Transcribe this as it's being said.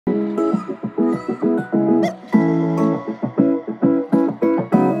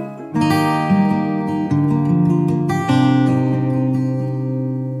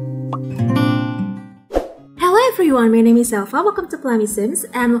everyone, my name is Alpha. Welcome to plummysims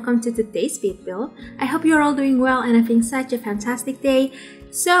and welcome to today's speed build. I hope you're all doing well and having such a fantastic day.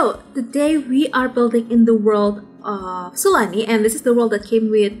 So today we are building in the world of Sulani, and this is the world that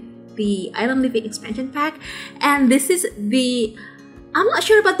came with the Island Living expansion pack. And this is the, I'm not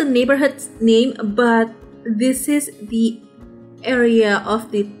sure about the neighborhood's name, but this is the area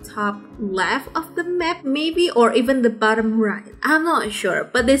of the top left of the map, maybe, or even the bottom right. I'm not sure,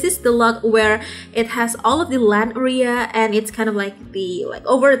 but this is the lot where it has all of the land area, and it's kind of like the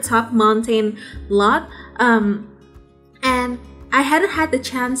over the top mountain lot. And I hadn't had the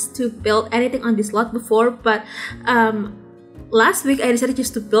chance to build anything on this lot before, but last week I decided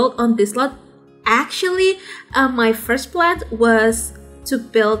just to build on this lot. Actually, my first plan was to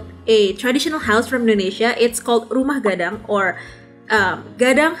build a traditional house from Indonesia. It's called Rumah Gadang, or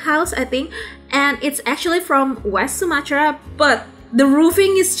Gadang house, I think, and it's actually from West Sumatra, but the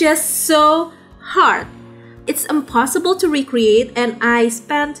roofing is just so hard. It's impossible to recreate, and I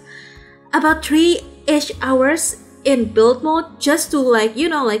spent about 3-ish hours in build mode just to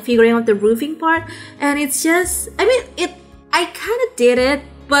figuring out the roofing part. And it's just, I kind of did it,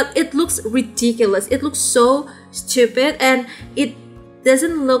 but it looks ridiculous. It looks so stupid, and it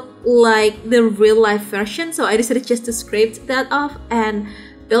doesn't look like the real life version, so I decided just to scrape that off and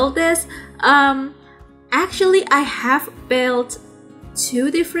build this. Actually, I have built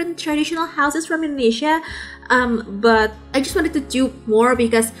 2 different traditional houses from Indonesia, but I just wanted to do more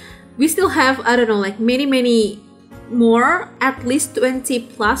because we still have, I don't know, many more, at least 20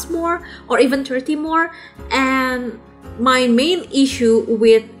 plus more, or even 30 more. And my main issue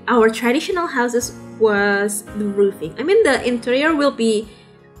with our traditional houses was the roofing. The interior will be,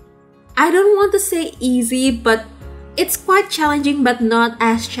 I don't want to say easy, but it's quite challenging, but not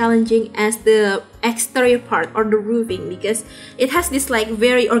as challenging as the exterior part or the roofing, because it has this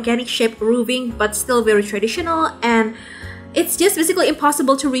very organic shaped roofing but still very traditional, and it's just basically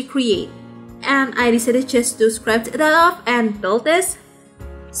impossible to recreate. And I decided just to scrap that off and build this.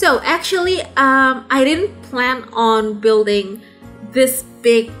 So actually, I didn't plan on building this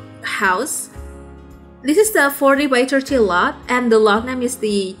big house. This is the 40 by 30 lot, and the lot name is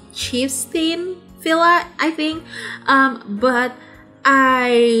the Sulani Villa, I think. But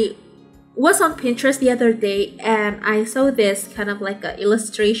I was on Pinterest the other day, and I saw this kind of like a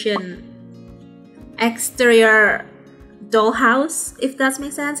illustration exterior dollhouse, if that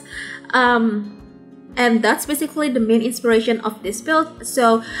makes sense. And that's basically the main inspiration of this build.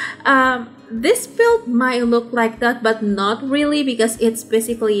 So this build might look like that, but not really, because it's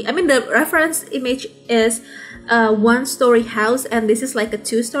basically, the reference image is a 1-story house, and this is like a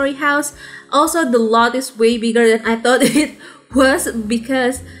 2-story house. Also, the lot is way bigger than I thought it was,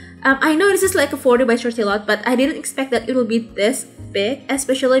 because I know this is like a 40 by 30 lot, but I didn't expect that it will be this big,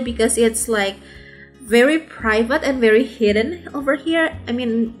 especially because it's very private and very hidden over here.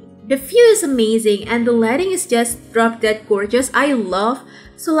 The view is amazing, and the lighting is just drop dead gorgeous. I love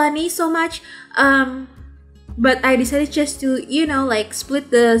Sulani so much, but I decided just to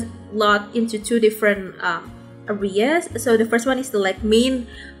split the lot into 2 different areas. So the first one is the main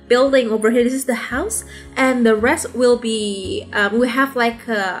building over here. This is the house, and the rest will be we have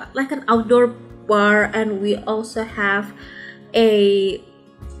an outdoor bar, and we also have a,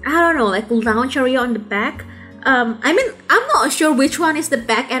 I don't know, lounge area on the back. I'm not sure which one is the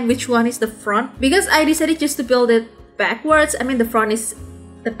back and which one is the front, because I decided just to build it backwards. The front is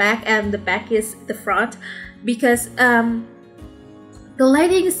the back and the back is the front, because the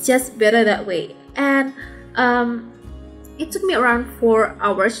lighting is just better that way. And it took me around 4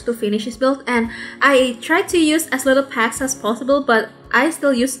 hours to finish this build, and I tried to use as little packs as possible, but I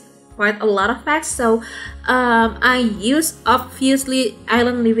still use quite a lot of packs. So I use, obviously,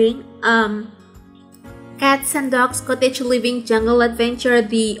 Island Living, Cats and Dogs, Cottage Living, Jungle Adventure,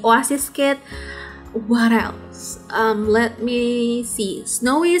 the Oasis kit. What else? Let me see.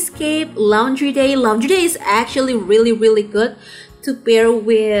 Snowy Escape, Laundry Day. Laundry Day is actually really good to pair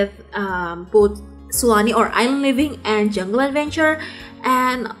with both Sulani or Island Living and Jungle Adventure.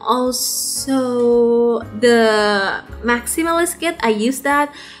 And also the Maximalist kit, I use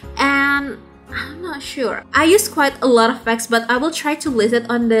that. And I'm not sure, I use quite a lot of packs, but I will try to list it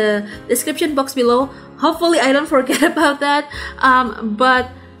on the description box below. Hopefully I don't forget about that. But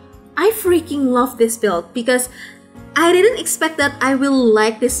I freaking love this build, because I didn't expect that I will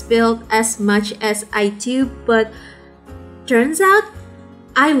like this build as much as I do, but turns out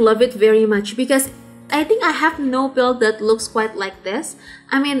I love it very much, because I think I have no build that looks quite like this.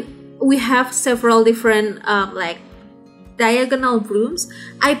 We have several different diagonal rooms.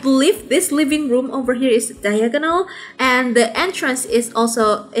 I believe this living room over here is diagonal, and the entrance is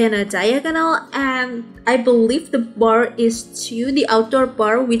also in a diagonal, and I believe the bar is too, the outdoor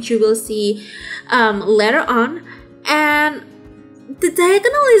bar, which you will see later on. And the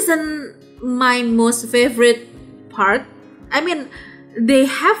diagonal isn't my most favorite part. I mean, they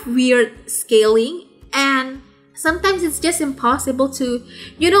have weird scaling, and sometimes it's just impossible to,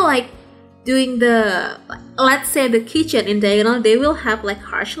 like doing the, let's say the kitchen in diagonal, they will have like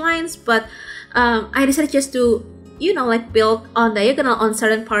harsh lines, but I decided just to, like build on diagonal on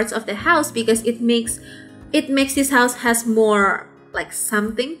certain parts of the house, because it makes this house has more like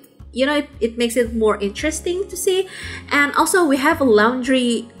something, it makes it more interesting to see. And also we have a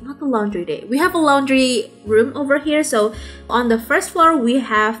laundry, not a laundry day, we have a laundry room over here. So on the first floor we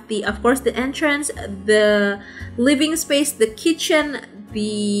have of course the entrance, the living space, the kitchen,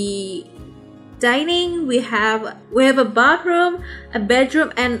 the dining, we have a bathroom, a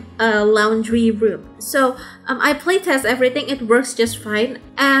bedroom, and a laundry room. So I playtest everything, it works just fine,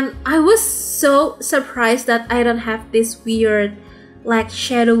 and I was so surprised that I don't have this weird like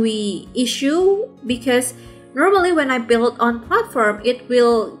shadowy issue, because normally when I build on platform it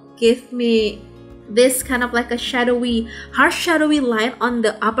will give me this kind of like a harsh shadowy line on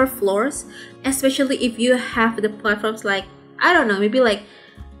the upper floors, especially if you have the platforms like, I don't know, maybe like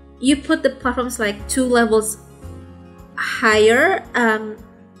you put the platforms like 2 levels higher.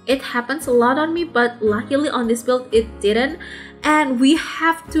 It happens a lot on me, but luckily on this build it didn't. And we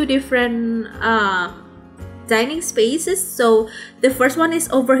have 2 different dining spaces. So the first one is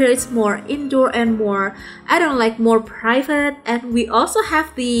over here, it's more indoor and more, I don't know, like more private. And we also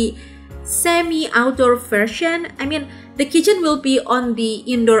have the semi-outdoor version. I mean, the kitchen will be on the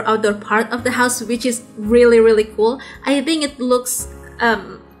indoor-outdoor part of the house, which is really, really cool. I think it looks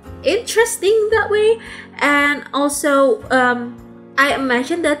interesting that way. And also I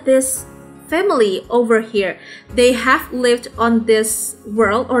imagine that this family over here, they have lived on this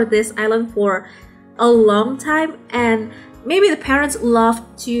world or this island for a long time, and maybe the parents love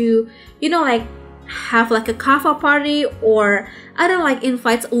to, like have like a kava party, or I don't know, like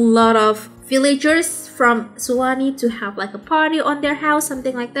invite a lot of villagers from Sulani to have like a party on their house,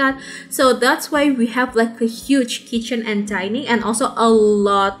 something like that. So that's why we have like a huge kitchen and dining, and also a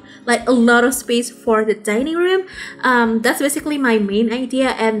lot of space for the dining room. That's basically my main idea,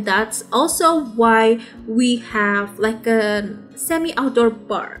 and that's also why we have like a semi-outdoor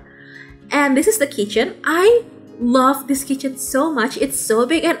bar. And this is the kitchen. I love this kitchen so much. It's so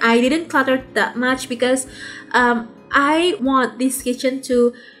big, and I didn't clutter that much because I want this kitchen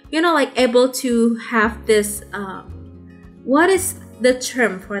to, like able to have this, what is the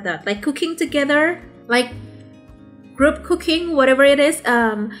term for that? Like cooking together, like group cooking, whatever it is.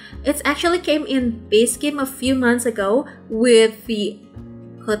 It's actually came in base game a few months ago with the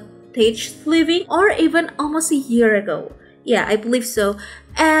Cottage living, or even almost a year ago. Yeah, I believe so.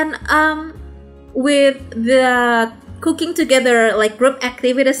 And with the cooking together like group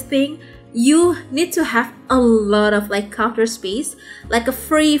activities thing, you need to have a lot of like counter space, like a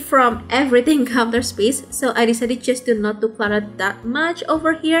free from everything counter space. So I decided just to not to clutter that much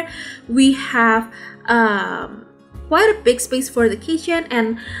over here. We have quite a big space for the kitchen,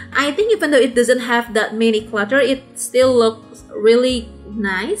 and I think even though it doesn't have that many clutter, it still looks really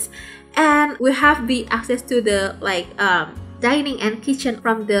nice. And we have the access to the like dining and kitchen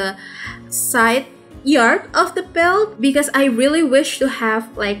from the side yard of the build, because I really wish to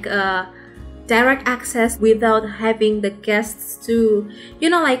have like a direct access without having the guests to,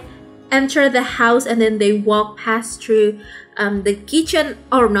 like enter the house and then they walk past through the kitchen,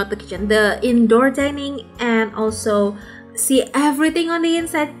 or not the kitchen, the indoor dining, and also see everything on the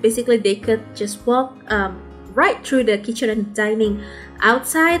inside. Basically they could just walk right through the kitchen and dining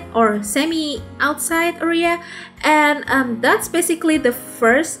outside or semi outside area. And that's basically the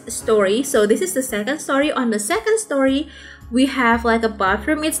first story. So this is the second story. On the second story we have like a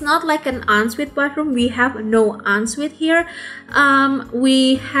bathroom. It's not like an ensuite bathroom, we have no ensuite here.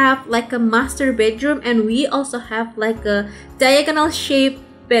 We have like a master bedroom, and we also have like a diagonal shaped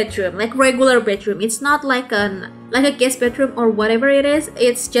bedroom, like regular bedroom. It's not like a guest bedroom or whatever it is.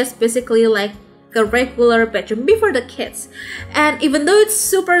 It's just basically like a regular bedroom before the kids. And even though it's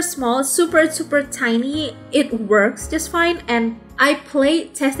super small, super tiny, it works just fine. And I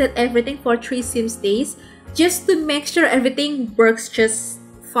tested everything for 3 Sims days just to make sure everything works just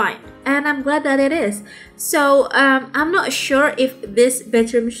fine, and I'm glad that it is. So I'm not sure if this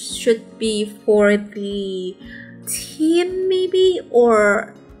bedroom should be for the teen maybe,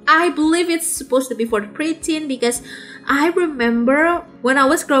 or I believe it's supposed to be for the preteen, because I remember when I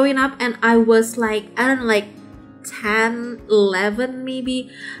was growing up and I was like, I don't know, like 10, 11 maybe,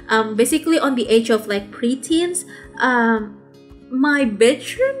 basically on the age of like preteens. My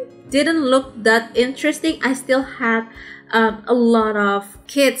bedroom didn't look that interesting. I still had a lot of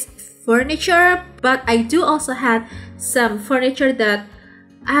kids furniture, but I do also had some furniture that,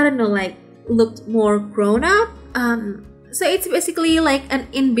 I don't know, like looked more grown up. So it's basically like an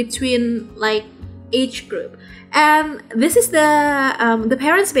in-between like age group. And this is the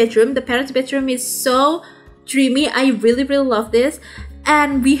parents' bedroom. The parents' bedroom is so dreamy. I really love this,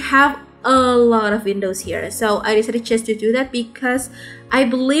 and we have a lot of windows here. So I decided just to do that because I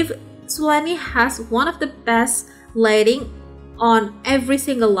believe Sulani has one of the best lighting on every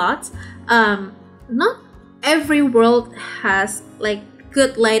single lot. Not every world has like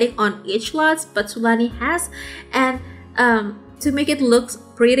good lighting on each lot, but Sulani has. And to make it look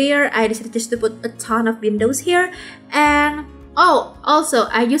prettier, I decided just to put a ton of windows here. And oh, also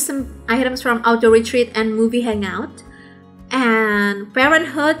I used some items from Outdoor Retreat and Movie Hangout and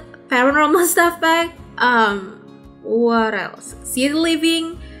Parenthood, Paranormal stuff bag. What else? City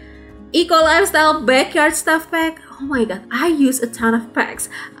Living, Eco Lifestyle, Backyard stuff bag. Oh my god, I use a ton of packs.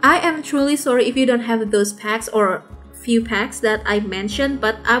 I am truly sorry if you don't have those packs or few packs that I mentioned,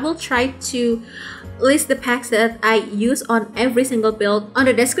 but I will try to list the packs that I use on every single build on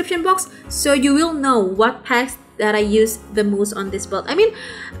the description box, so you will know what packs that I use the most on this build. I mean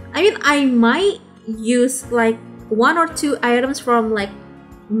I might use like 1 or 2 items from like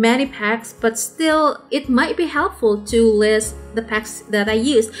many packs, but still it might be helpful to list the packs that I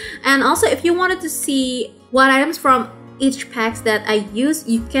use. And also, if you wanted to see what items from each packs that I use,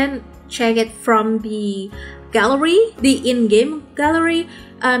 you can check it from the gallery, the in-game gallery,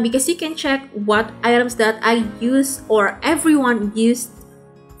 because you can check what items that I use or everyone used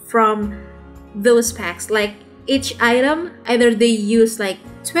from those packs. Like each item, either they use like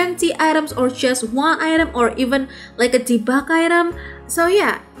 20 items or just 1 item or even like a debug item. So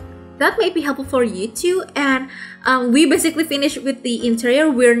yeah, that might be helpful for you too. And we basically finished with the interior.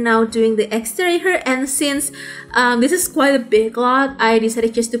 We're now doing the exterior, and since this is quite a big lot, I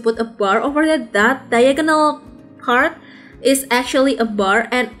decided just to put a bar over there. That diagonal part is actually a bar,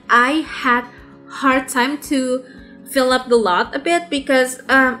 and I had hard time to fill up the lot a bit because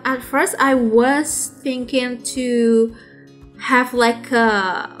at first I was thinking to have like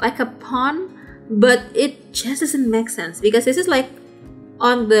a pond, but it just doesn't make sense because this is like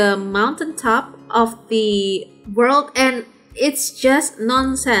on the mountaintop of the world, and it's just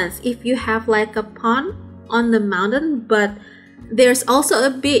nonsense if you have like a pond on the mountain but there's also a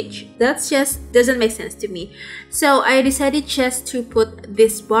beach. That's just doesn't make sense to me. So I decided just to put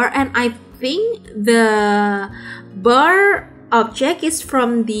this bar, and I think the bar object is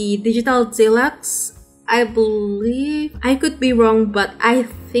from the Digital Deluxe, I believe. I could be wrong, but I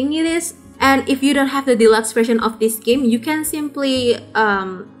think it is. And if you don't have the deluxe version of this game, you can simply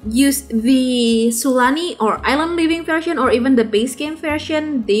use the Sulani or Island Living version or even the base game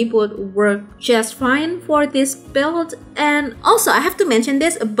version. They would work just fine for this build. And also, I have to mention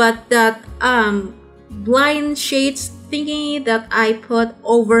this, but that blind shades thingy that I put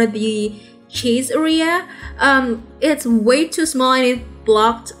over the chase area, it's way too small and it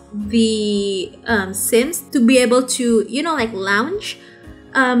blocked the Sims to be able to, you know, like lounge.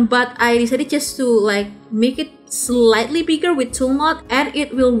 But I decided just to like make it slightly bigger with tool mod, and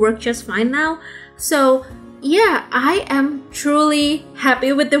it will work just fine now. So yeah, I am truly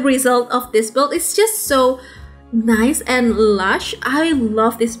happy with the result of this build. It's just so nice and lush. I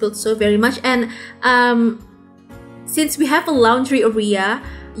love this build so very much. And since we have a laundry area,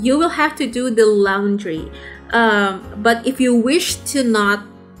 you will have to do the laundry. But if you wish to not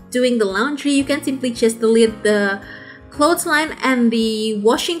doing the laundry, you can simply just delete the clothesline and the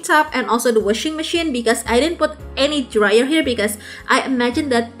washing tub and also the washing machine, because I didn't put any dryer here because I imagine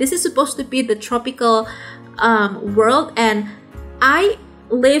that this is supposed to be the tropical world, and I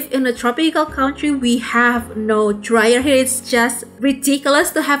live in a tropical country. We have no dryer here. It's just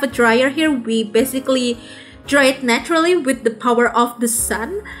ridiculous to have a dryer here. We basically dry it naturally with the power of the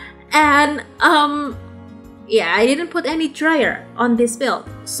sun. And yeah, I didn't put any dryer on this build.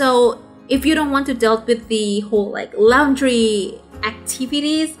 So if you don't want to deal with the whole like laundry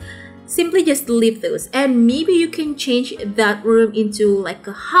activities, simply just leave those, and maybe you can change that room into like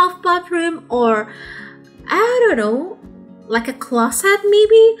a half bathroom, or I don't know, like a closet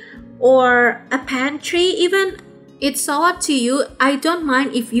maybe, or a pantry even. It's all up to you. I don't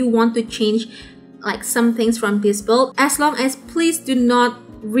mind if you want to change like some things from this build, as long as please do not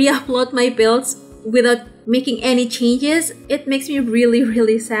re-upload my builds without making any changes. It makes me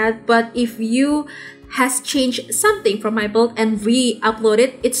really sad. But if you has changed something from my build and re-upload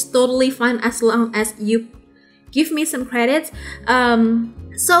it, it's totally fine, as long as you give me some credits.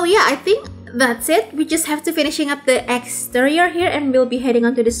 So yeah, I think that's it. We just have to finishing up the exterior here, and we'll be heading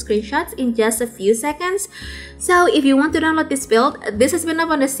on to the screenshots in just a few seconds. So if you want to download this build, this has been up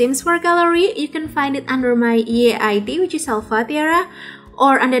on the Sims 4 gallery. You can find it under my EA ID, which is Alfatera,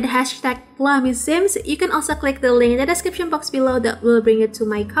 or under the hashtag plummysims. You can also click the link in the description box below that will bring you to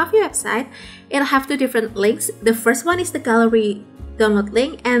my Ko-fi website. It'll have two different links. The first one is the gallery download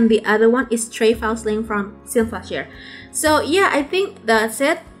link, and the other one is tray files link from Simflasher. So yeah, I think that's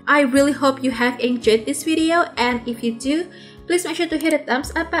it. I really hope you have enjoyed this video, and if you do, please make sure to hit the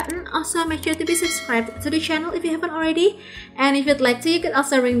thumbs up button. Also, make sure to be subscribed to the channel if you haven't already. And if you'd like to, you can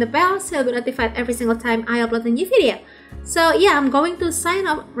also ring the bell so you'll be notified every single time I upload a new video. So yeah, I'm going to sign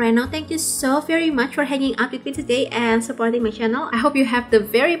off right now. Thank you so very much for hanging out with me today and supporting my channel. I hope you have the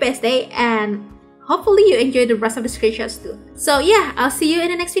very best day, and hopefully you enjoy the rest of the screenshots too. So yeah, I'll see you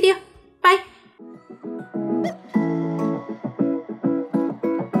in the next video. Bye!